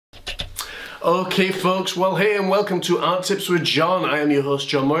Okay folks, well hey and welcome to Art Tips with John. I am your host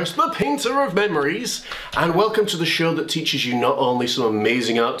John Morris, the painter of memories, and welcome to the show that teaches you not only some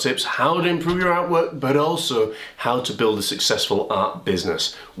amazing art tips, how to improve your artwork, but also how to build a successful art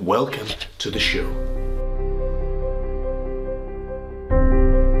business. Welcome to the show.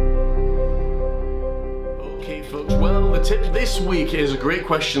 Okay folks, well the tip this week is a great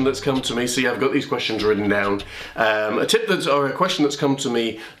question that's come to me. See, I've got these questions written down. A question that's come to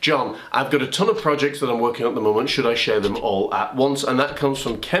me: John, I've got a ton of projects that I'm working on at the moment, should I share them all at once? And that comes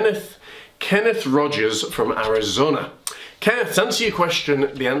from Kenneth Rogers from Arizona. Kenneth, to answer your question,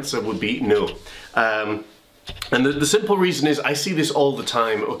 the answer would be no. And the simple reason is I see this all the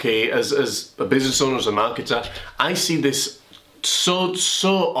time, okay? As a business owner, as a marketer, I see this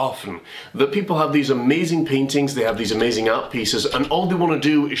so often, that people have these amazing paintings, they have these amazing art pieces, and all they want to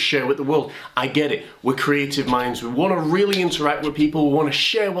do is share with the world. I get it, we're creative minds, we want to really interact with people, we want to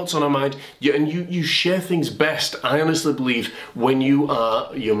share what's on our mind, and you share things best, I honestly believe, when you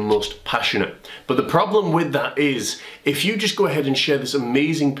are your most passionate. But the problem with that is, if you just go ahead and share this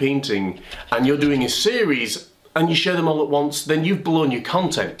amazing painting, and you're doing a series, and you share them all at once, then you've blown your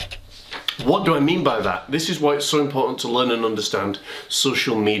content. What do I mean by that? This is why it's so important to learn and understand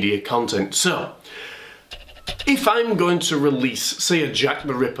social media content. So, if I'm going to release, say, a Jack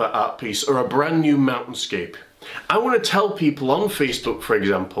the Ripper art piece or a brand new mountainscape, I want to tell people on Facebook, for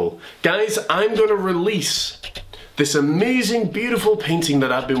example, guys, I'm going to release this amazing, beautiful painting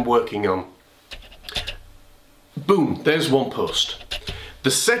that I've been working on. Boom, there's one post.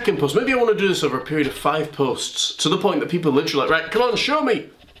 The second post, maybe I want to do this over a period of 5 posts, to the point that people are literally like, right, come on, show me.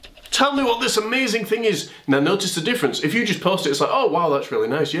 Tell me what this amazing thing is. Now notice the difference. If you just post it, it's like, oh wow, that's really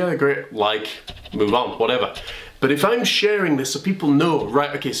nice. Yeah, great. Like, move on, whatever. But if I'm sharing this so people know,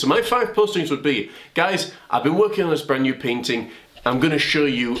 right, okay, so my 5 postings would be, guys, I've been working on this brand new painting. I'm going to show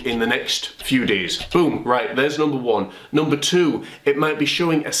you in the next few days. Boom, right, there's number 1. Number 2, it might be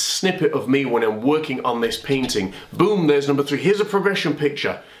showing a snippet of me when I'm working on this painting. Boom, there's number 3. Here's a progression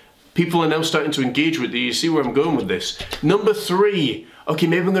picture. People are now starting to engage with it. You see where I'm going with this? Number 3, okay,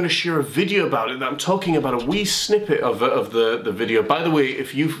 maybe I'm going to share a video about it, that I'm talking about a wee snippet of the video. By the way,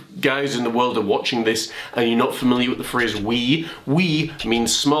 if you guys in the world are watching this and you're not familiar with the phrase we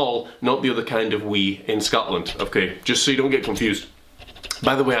means small, not the other kind of we in Scotland, okay? Just so you don't get confused.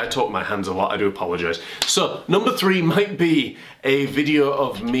 By the way, I talk my hands a lot, I do apologise. So, number 3 might be a video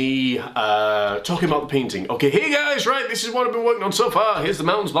of me talking about the painting. Okay, hey guys, right, this is what I've been working on so far. Here's the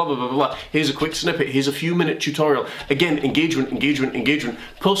mountains, blah, blah, blah, blah. Here's a quick snippet. Here's a few minute tutorial. Again, engagement, engagement, engagement.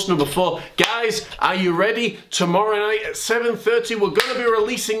 Post number 4. Guys, are you ready? Tomorrow night at 7:30, we're going to be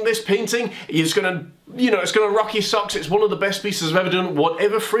releasing this painting. It's going to, you know, it's going to rock your socks. It's one of the best pieces I've ever done.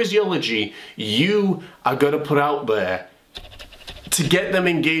 Whatever phraseology you are going to put out there to get them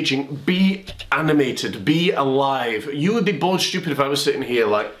engaging, be animated, be alive. You would be bored stupid if I was sitting here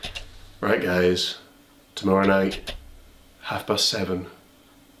like, right guys, tomorrow night, 7:30,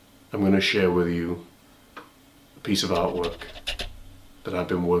 I'm going to share with you a piece of artwork that I've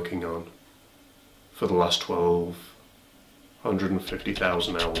been working on for the last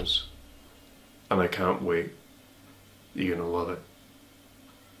 150,000 hours. And I can't wait. You're going to love it.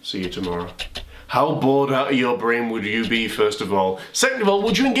 See you tomorrow. How bored out of your brain would you be, first of all? Second of all,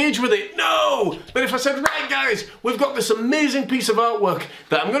 would you engage with it? No! But if I said, right guys, we've got this amazing piece of artwork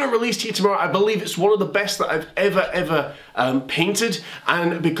that I'm going to release to you tomorrow. I believe it's one of the best that I've ever painted.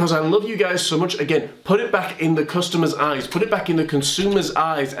 And because I love you guys so much, again, put it back in the customer's eyes, put it back in the consumer's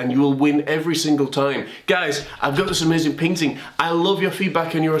eyes, and you will win every single time. Guys, I've got this amazing painting. I love your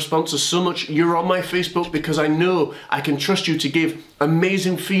feedback and your responses so much. You're on my Facebook because I know I can trust you to give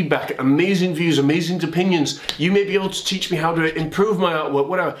amazing feedback, amazing views, amazing opinions. You may be able to teach me how to improve my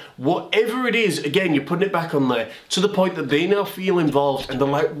artwork, whatever it is. Again, you're putting it back on there to the point that they now feel involved and they're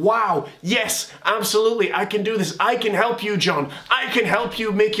like, wow, yes, absolutely, I can do this. I can help you, John. I can help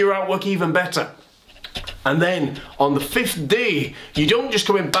you make your artwork even better. And then on the 5th day, you don't just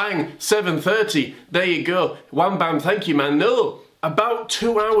come in, bang, 7:30, there you go, wham bam, thank you man. No, about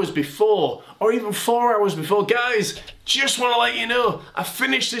 2 hours before, or even 4 hours before, guys, just want to let you know, I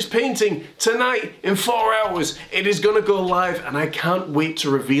finished this painting tonight in 4 hours. It is going to go live and I can't wait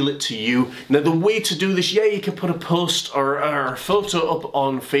to reveal it to you. Now the way to do this, yeah, you can put a post or a photo up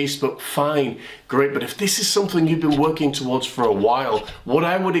on Facebook, fine, great, but if this is something you've been working towards for a while, what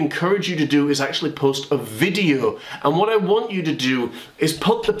I would encourage you to do is actually post a video. And what I want you to do is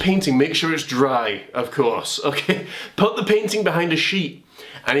put the painting, make sure it's dry, of course, okay? Put the painting behind a sheet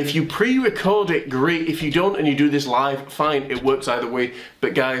And if you pre-record it, great. If you don't and you do this live, fine, it works either way.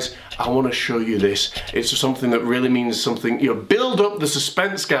 But guys, I want to show you this. It's something that really means something. You know, build up the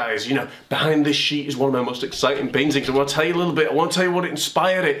suspense, guys. You know, behind this sheet is one of my most exciting paintings. I want to tell you a little bit. I want to tell you what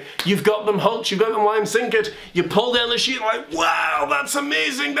inspired it. You've got them hooked, you've got them line sinkered. You pull down the sheet like, wow, that's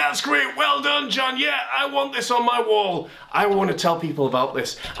amazing, that's great, well done, John. Yeah, I want this on my wall. I want to tell people about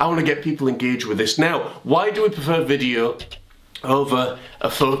this. I want to get people engaged with this. Now, why do we prefer video over a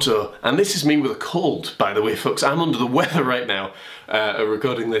photo? And this is me with a cold, by the way, folks. I'm under the weather right now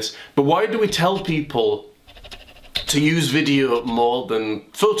recording this. But why do we tell people to use video more than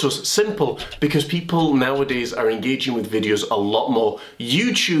photos? Simple, because people nowadays are engaging with videos a lot more.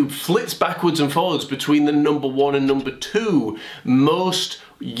 YouTube flits backwards and forwards between the #1 and #2 most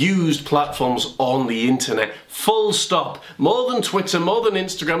used platforms on the internet. Full stop. More than Twitter, more than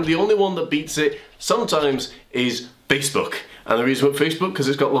Instagram. The only one that beats it sometimes is Facebook. And the reason with Facebook, because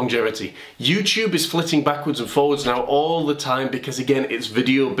it's got longevity. YouTube is flitting backwards and forwards now all the time because, again, it's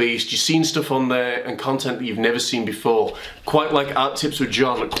video based. You've seen stuff on there and content that you've never seen before. Quite like Art Tips with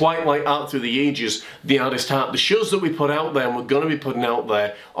John, quite like Art Through the Ages, The Artist Art. The shows that we put out there and we're going to be putting out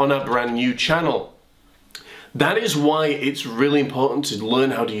there on our brand new channel. That is why it's really important to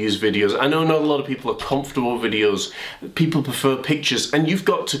learn how to use videos. I know not a lot of people are comfortable with videos. People prefer pictures, and you've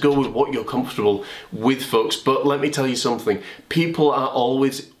got to go with what you're comfortable with, folks. But let me tell you something. People are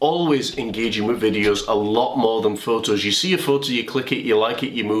always engaging with videos a lot more than photos. You see a photo, you click it, you like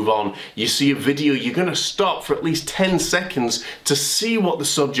it, you move on. You see a video, you're going to stop for at least 10 seconds to see what the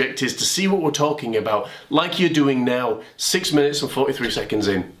subject is, to see what we're talking about, like you're doing now, 6 minutes and 43 seconds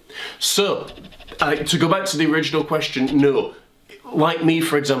in. So, to go back to the original question, no. Like me,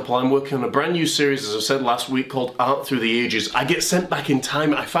 for example, I'm working on a brand new series, as I said last week, called Art Through the Ages. I get sent back in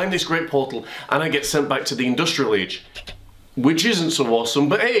time, I find this great portal, and I get sent back to the industrial age. Which isn't so awesome,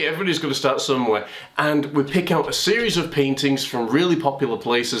 but hey, everybody's got to start somewhere. And we pick out a series of paintings from really popular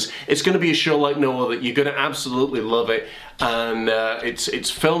places. It's going to be a show like no other. You're going to absolutely love it. And it's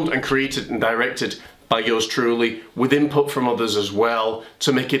filmed and created and directed by yours truly, with input from others as well,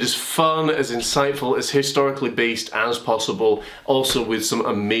 to make it as fun, as insightful, as historically based as possible, also with some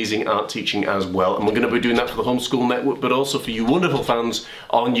amazing art teaching as well. And we're going to be doing that for the Homeschool Network, but also for you wonderful fans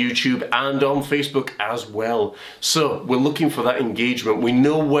on YouTube and on Facebook as well. So we're looking for that engagement. We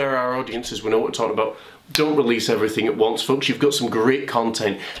know where our audience is, we know what we're talking about. Don't release everything at once, folks. You've got some great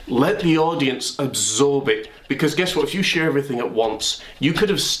content. Let the audience absorb it, because guess what? If you share everything at once, you could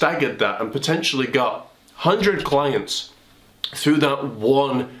have staggered that and potentially got 100 clients through that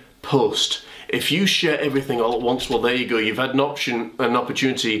one post. If you share everything all at once, well, there you go. You've had an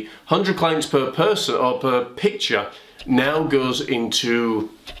opportunity. 100 clients per person or per picture now goes into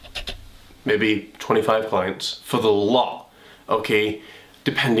maybe 25 clients for the lot, okay?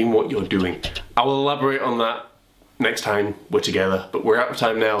 Depending what you're doing. I will elaborate on that next time we're together, but we're out of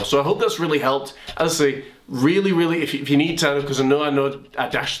time now. So I hope that's really helped. As I say, really, if you need time, because I know I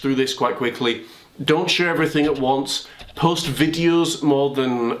dashed through this quite quickly, don't share everything at once. Post videos more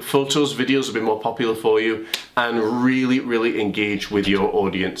than photos. Videos will be more popular for you, and really engage with your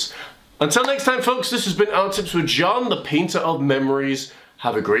audience. Until next time, folks, this has been Art Tips with John, the painter of memories.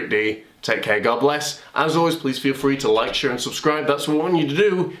 Have a great day. Take care. God bless. As always, please feel free to like, share, and subscribe. That's what I want you to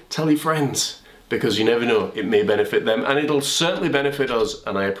do. Tell your friends, because you never know. It may benefit them, and it'll certainly benefit us,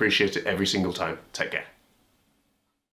 and I appreciate it every single time. Take care.